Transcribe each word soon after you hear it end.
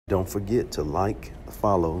Don't forget to like,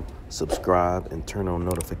 follow, subscribe, and turn on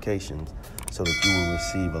notifications so that you will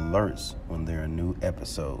receive alerts when there are new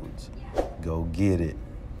episodes. Go get it.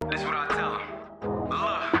 That's what I tell them.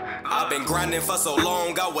 Look, I've been grinding for so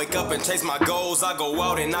long, I wake up and chase my goals. I go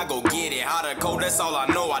out and I go get it. How to code, that's all I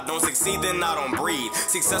know. I don't succeed, then I don't breathe.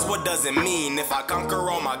 Success, what does it mean? If I conquer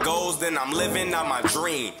all my goals, then I'm living out my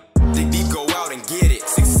dream. Dig deep, go out and get it.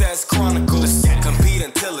 Success Chronicles. Compete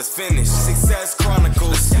until it's finished. Success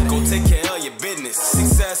Chronicles. Go take care of your business.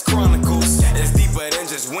 Success Chronicles. It's deeper than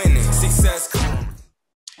just winning. Success Chronicles.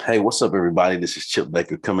 Hey, what's up, everybody? This is Chip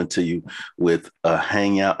Baker coming to you with a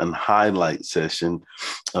hangout and highlight session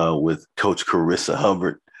with Coach Karissa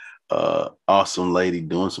Hubbard. Awesome lady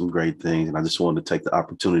doing some great things. And I just wanted to take the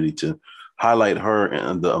opportunity to highlight her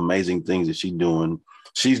and the amazing things that she's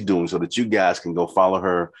doing so that you guys can go follow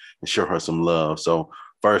her and show her some love. So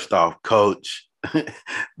first off, Coach,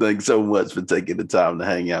 thanks so much for taking the time to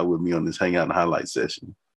hang out with me on this hangout and highlight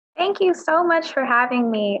session. Thank you so much for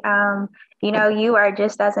having me. You are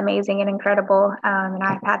just as amazing and incredible. And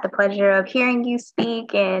I've had the pleasure of hearing you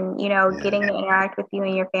speak and, getting to interact with you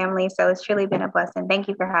and your family. So it's truly been a blessing. Thank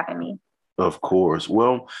you for having me. Of course.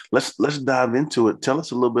 Well, let's dive into it. Tell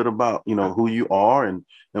us a little bit about, who you are and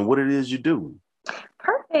what it is you do.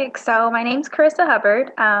 Perfect. So my name's Karissa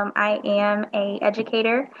Hubbard. I am an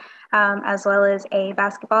educator as well as a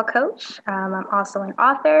basketball coach. I'm also an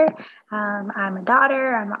author. I'm a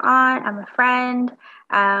daughter. I'm an aunt. I'm a friend.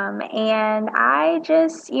 And I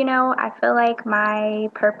just, I feel like my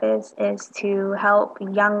purpose is to help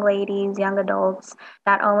young ladies, young adults,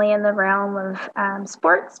 not only in the realm of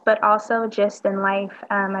sports, but also just in life.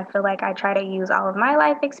 I feel like I try to use all of my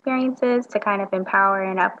life experiences to kind of empower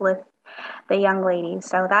and uplift the young ladies.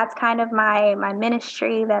 So that's kind of my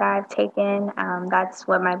ministry that I've taken. That's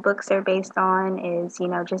what my books are based on is,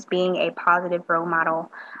 just being a positive role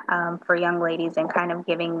model for young ladies and kind of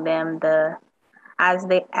giving them as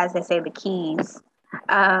they say, the keys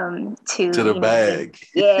to the bag.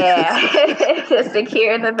 To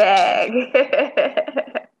secure the bag.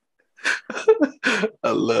 I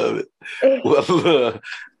love it.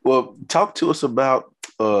 Well, talk to us about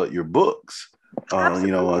your books. I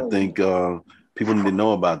think people need to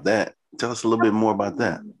know about that. Tell us a little bit more about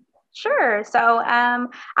that. Sure. So I'm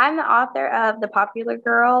the author of The Popular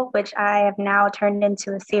Girl, which I have now turned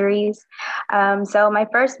into a series. So my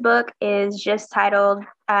first book is just titled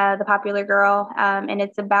The Popular Girl, and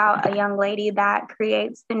it's about a young lady that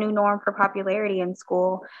creates the new norm for popularity in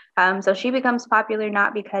school. So she becomes popular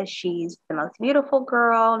not because she's the most beautiful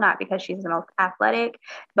girl, not because she's the most athletic,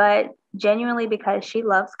 but genuinely because she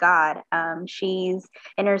loves God. She's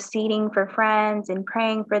interceding for friends and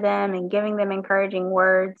praying for them and giving them encouraging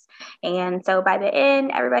words. And so by the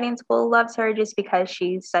end, everybody in school loves her just because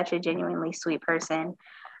she's such a genuinely sweet person.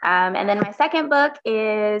 And then my second book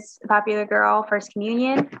is Popular Girl, First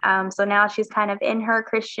Communion. So now she's kind of in her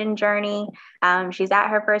Christian journey. She's at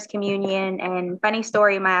her first communion. And funny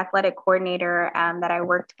story, my athletic coordinator that I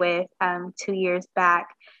worked with 2 years back,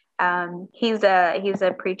 he's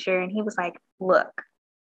a preacher, and he was like, look,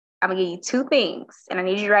 I'm gonna give you two things and I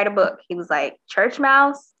need you to write a book. He was like, church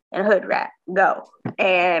mouse and hood rat, go.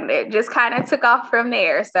 And it just kind of took off from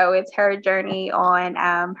there. So it's her journey on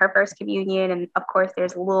her first communion. And of course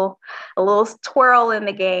there's a little twirl in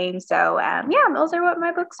the game. So those are what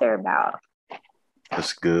my books are about.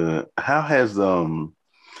 That's good. How has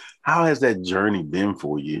that journey been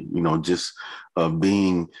for you? Just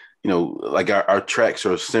being, like our tracks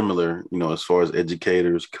are similar, as far as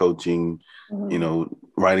educators, coaching, mm-hmm.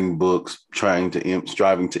 Writing books, striving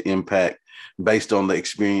to impact based on the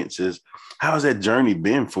experiences. How has that journey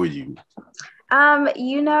been for you?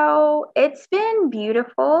 It's been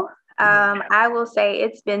beautiful. I will say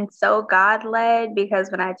it's been so God-led,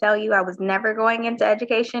 because when I tell you I was never going into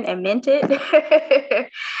education and meant it,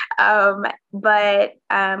 but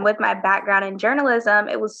with my background in journalism,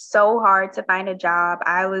 it was so hard to find a job.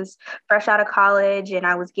 I was fresh out of college and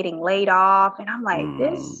I was getting laid off, and I'm like,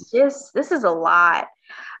 this is a lot.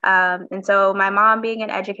 And so my mom being an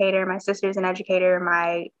educator, my sister's an educator,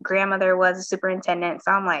 my grandmother was a superintendent.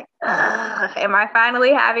 So I'm like, am I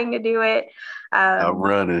finally having to do it? I'm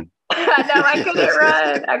running. I know I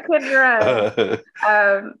couldn't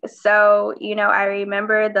run. So, I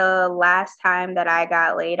remember the last time that I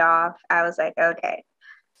got laid off, I was like, okay,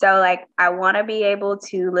 so like, I want to be able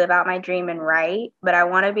to live out my dream and write, but I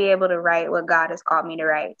want to be able to write what God has called me to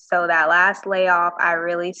write. So that last layoff, I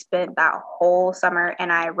really spent that whole summer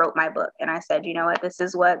and I wrote my book, and I said, you know what, this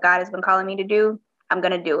is what God has been calling me to do. I'm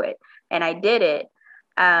going to do it. And I did it.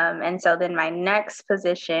 And so then my next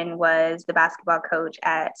position was the basketball coach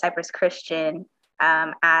at Cypress Christian.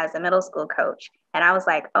 as a middle school coach. And I was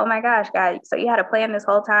like, oh my gosh, God, so you had a plan this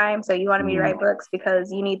whole time. So you wanted me to write books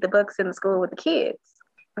because you need the books in the school with the kids.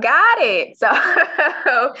 Got it. So,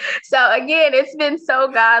 so again, it's been so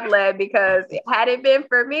God-led, because had it been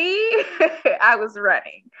for me, I was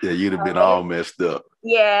running. Yeah, you'd have been all messed up.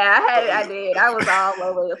 Yeah, I did. I was all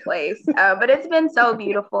over the place. But it's been so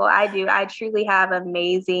beautiful. I truly have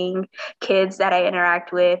amazing kids that I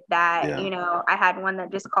interact with that, I had one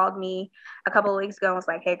that just called me a couple of weeks ago and was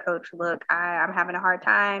like, hey, coach, look, I'm having a hard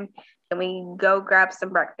time. Can we go grab some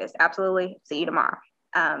breakfast? Absolutely. See you tomorrow.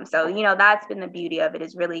 So, that's been the beauty of it,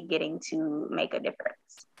 is really getting to make a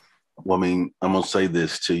difference. Well, I mean, I'm going to say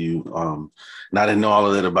this to you. And I didn't know all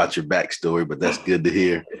of that about your backstory, but that's good to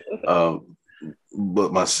hear.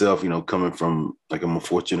 But myself, coming from, like, I'm a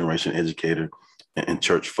fourth generation educator and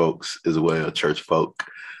church folks as well, church folk.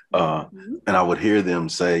 And I would hear them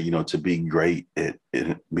say, to be great at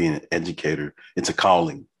being an educator, it's a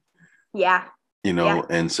calling. Yeah.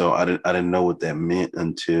 And so I didn't know what that meant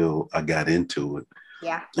until I got into it.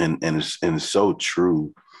 Yeah. And it's so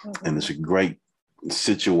true. And it's a great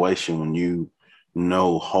situation when you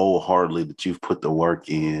know wholeheartedly that you've put the work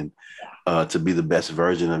in to be the best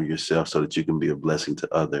version of yourself so that you can be a blessing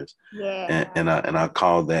to others. Yeah. And I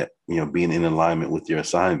call that, being in alignment with your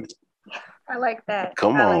assignment. I like that.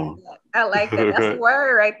 Come on. I like that. That's the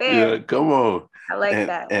word right there. Yeah, come on. I like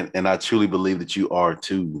that. And I truly believe that you are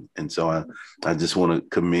too. And so I just want to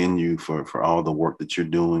commend you for all the work that you're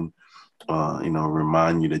doing.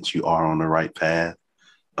 Remind you that you are on the right path,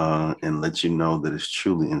 and let you know that it's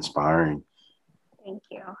truly inspiring. Thank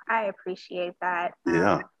you. I appreciate that.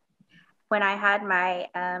 Yeah. When I had my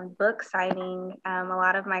book signing, a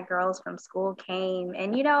lot of my girls from school came,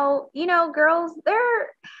 and girls,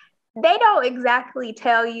 they don't exactly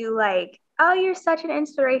tell you like, oh, you're such an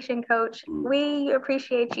inspiration, coach. We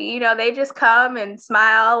appreciate you. They just come and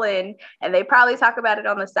smile, and they probably talk about it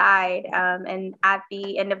on the side. And at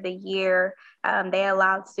the end of the year, they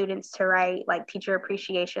allowed students to write like teacher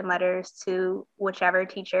appreciation letters to whichever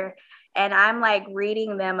teacher. And I'm like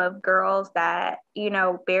reading them of girls that,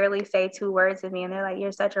 barely say 2 words to me. And they're like,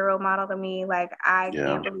 you're such a role model to me. Like, I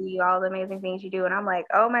can't believe all the amazing things you do. And I'm like,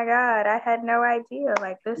 oh my God, I had no idea.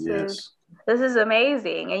 Like, this is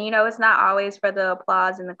amazing. And, it's not always for the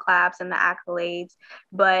applause and the claps and the accolades.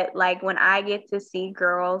 But like when I get to see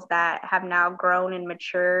girls that have now grown and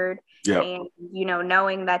matured and,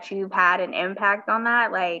 knowing that you've had an impact on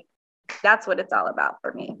that, like, that's what it's all about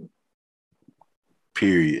for me.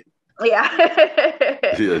 Period. Yeah.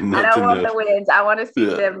 I don't want the wins. I want to see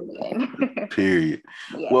them win. Period.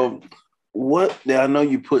 Yeah. Well, I know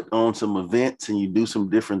you put on some events and you do some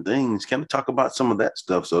different things. Can you talk about some of that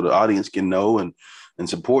stuff so the audience can know and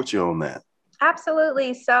support you on that?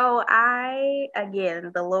 Absolutely. So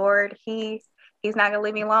the Lord, He's not going to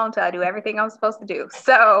leave me alone until I do everything I'm supposed to do.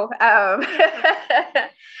 So I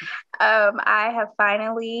have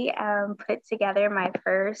finally put together my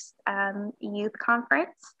first youth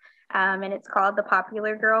conference. And it's called the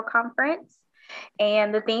Popular Girl Conference.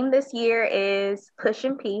 And the theme this year is Push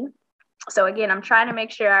and P. So again, I'm trying to make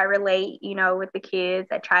sure I relate, with the kids.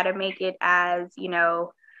 I try to make it as,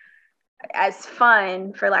 as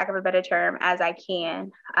fun, for lack of a better term, as I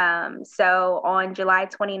can. So on July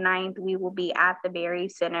 29th, we will be at the Berry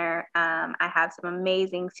Center. I have some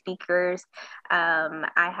amazing speakers.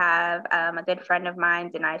 I have a good friend of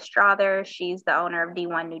mine, Denai Strother. She's the owner of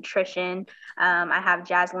D1 Nutrition. I have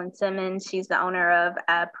Jaslyn Simmons. She's the owner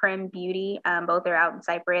of Prim Beauty. Both are out in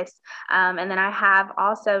Cyprus. And then I have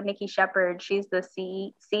also Nikki Shepard. She's the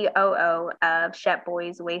COO of Shep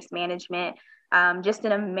Boys Waste Management. Just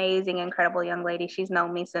an amazing, incredible young lady. She's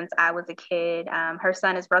known me since I was a kid. Her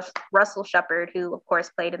son is Russell Shepard, who of course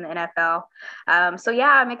played in the NFL. So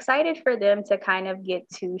yeah, I'm excited for them to kind of get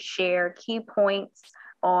to share key points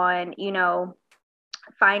on,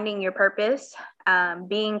 finding your purpose,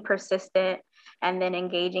 being persistent, and then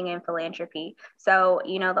engaging in philanthropy. So,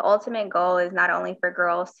 the ultimate goal is not only for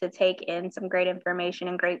girls to take in some great information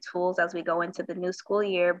and great tools as we go into the new school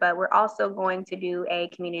year, but we're also going to do a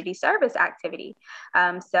community service activity.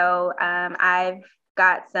 I've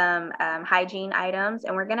got some hygiene items,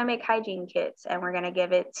 and we're going to make hygiene kits, and we're going to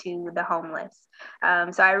give it to the homeless.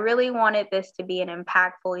 So I really wanted this to be an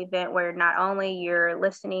impactful event where not only you're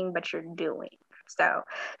listening, but you're doing. So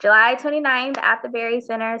July 29th at the Berry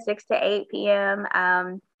Center, 6 to 8 p.m.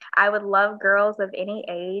 I would love girls of any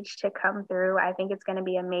age to come through. I think it's going to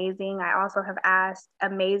be amazing. I also have asked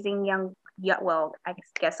amazing I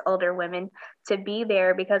guess older women to be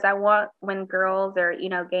there, because I want, when girls are,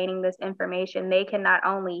 gaining this information, they can not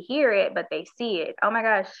only hear it, but they see it. Oh my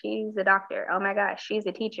gosh, she's a doctor. Oh my gosh, she's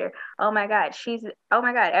a teacher. Oh my God,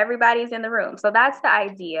 everybody's in the room. So that's the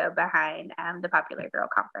idea behind the Popular Girl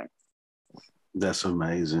Conference. That's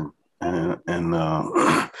amazing. And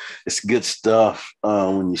it's good stuff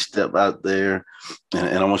when you step out there.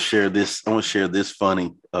 And I want to share this. I want to share this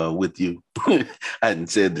funny with you. I hadn't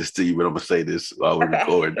said this to you, but I'm gonna say this while we're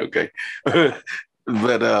recording. Okay.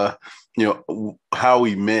 But how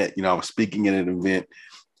we met. I was speaking at an event,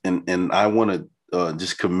 and I want to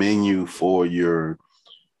just commend you for your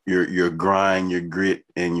grind, your grit,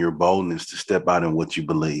 and your boldness to step out in what you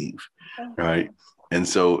believe. Right. And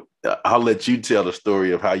so I'll let you tell the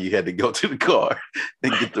story of how you had to go to the car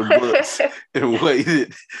and get the books and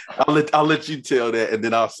waited. I'll let you tell that, and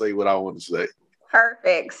then I'll say what I want to say.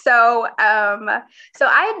 Perfect. So I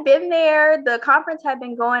had been there. The conference had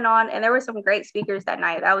been going on, and there were some great speakers that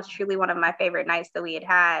night. That was truly one of my favorite nights that we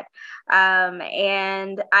had.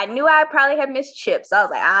 And I knew I probably had missed Chip. So I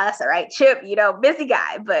was like, that's all right, Chip, busy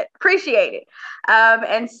guy, but appreciate it.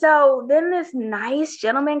 And so then this nice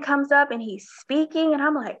gentleman comes up and he's speaking, and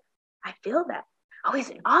I'm like, I feel that. Oh, he's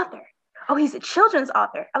an author. Oh, he's a children's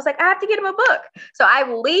author. I was like, I have to get him a book. So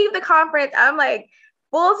I leave the conference. I'm like,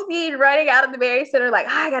 full speed running out of the Berry Center, like,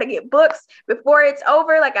 I got to get books before it's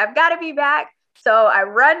over. Like, I've got to be back. So I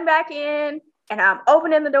run back in, and I'm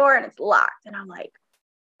opening the door, and it's locked. And I'm like,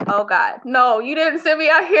 oh God, no, you didn't send me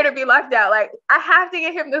out here to be locked out. Like, I have to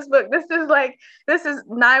get him this book. This is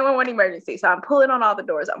 911 emergency. So I'm pulling on all the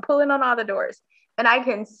doors. And I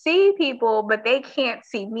can see people, but they can't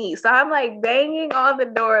see me. So I'm like banging on the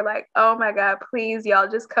door, like, oh my God, please, y'all,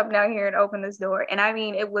 just come down here and open this door. And I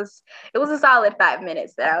mean, it was a solid 5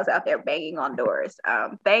 minutes that I was out there banging on doors.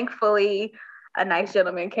 Thankfully, a nice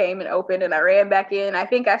gentleman came and opened, and I ran back in. I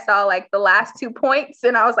think I saw like the last 2 points,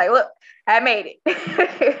 and I was like, look, I made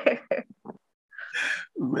it.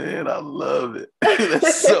 Man, I love it.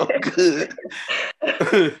 That's so good.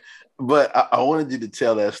 But I wanted you to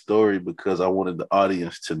tell that story because I wanted the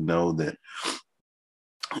audience to know that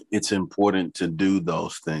it's important to do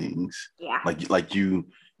those things. Yeah. Like you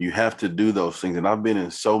have to do those things. And I've been in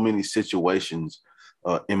so many situations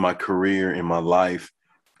in my career, in my life,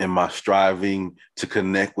 in my striving to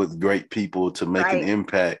connect with great people, to make an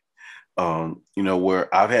impact,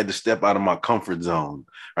 where I've had to step out of my comfort zone.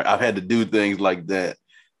 Right? I've had to do things like that.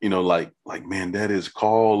 Like, man, that is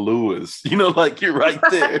Carl Lewis, like you're right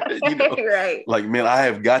there, Right. Like, man, I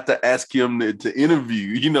have got to ask him to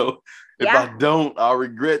interview, if I don't, I'll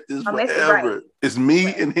regret this forever. Right. It's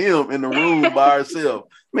me and him in the room by ourselves,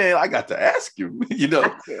 man, I got to ask him,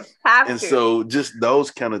 Have to. So just those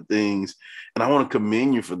kind of things. And I want to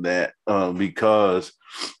commend you for that because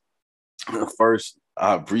first,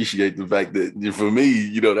 I appreciate the fact that for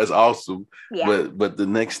me, that's awesome. Yeah. But the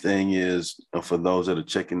next thing is for those that are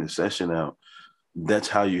checking the session out, that's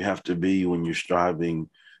how you have to be when you're striving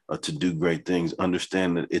to do great things.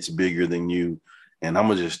 Understand that it's bigger than you. And I'm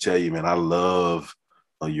gonna just tell you, man, I love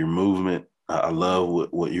your movement. I love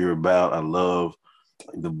what you're about. I love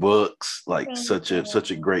the books, like such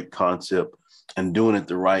a great concept, and doing it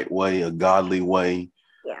the right way, a godly way.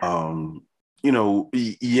 Yeah.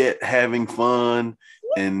 Yet having fun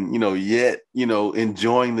and, yet,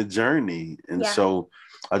 enjoying the journey. And so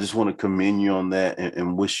I just want to commend you on that and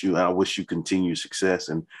I wish you continued success.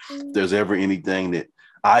 And if there's ever anything that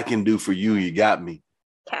I can do for you, you got me.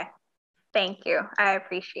 Okay. Thank you. I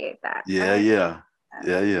appreciate that. Yeah.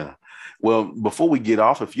 Well, before we get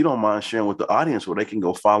off, if you don't mind sharing with the audience where they can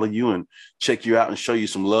go follow you and check you out and show you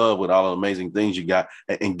some love with all the amazing things you got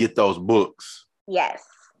and get those books. Yes.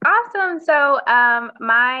 Awesome. So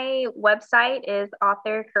my website is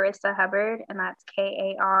author Karissa Hubbard, and that's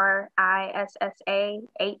KarissAHubbard.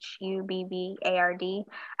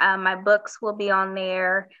 My books will be on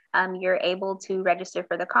there. You're able to register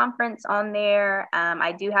for the conference on there.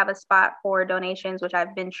 I do have a spot for donations, which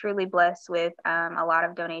I've been truly blessed with a lot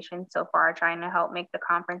of donations so far, trying to help make the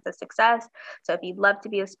conference a success. So if you'd love to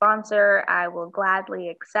be a sponsor, I will gladly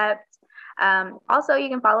accept. Also, you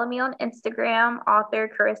can follow me on Instagram, author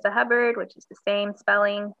Karissa Hubbard, which is the same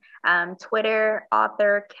spelling. Twitter,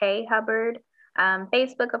 author K Hubbard.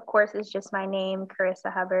 Facebook, of course, is just my name,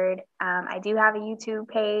 Karissa Hubbard. I do have a YouTube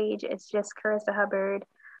page. It's just Karissa Hubbard.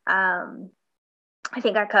 I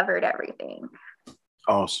think I covered everything.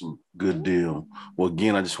 Awesome. Good deal. Well,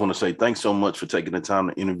 again, I just want to say thanks so much for taking the time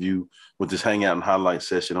to interview with this Hangout and Highlight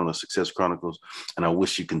session on the Success Chronicles. And I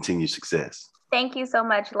wish you continued success. Thank you so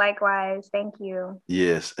much. Likewise. Thank you.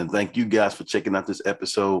 Yes. And thank you guys for checking out this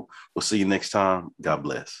episode. We'll see you next time. God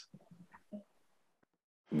bless.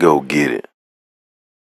 Go get it.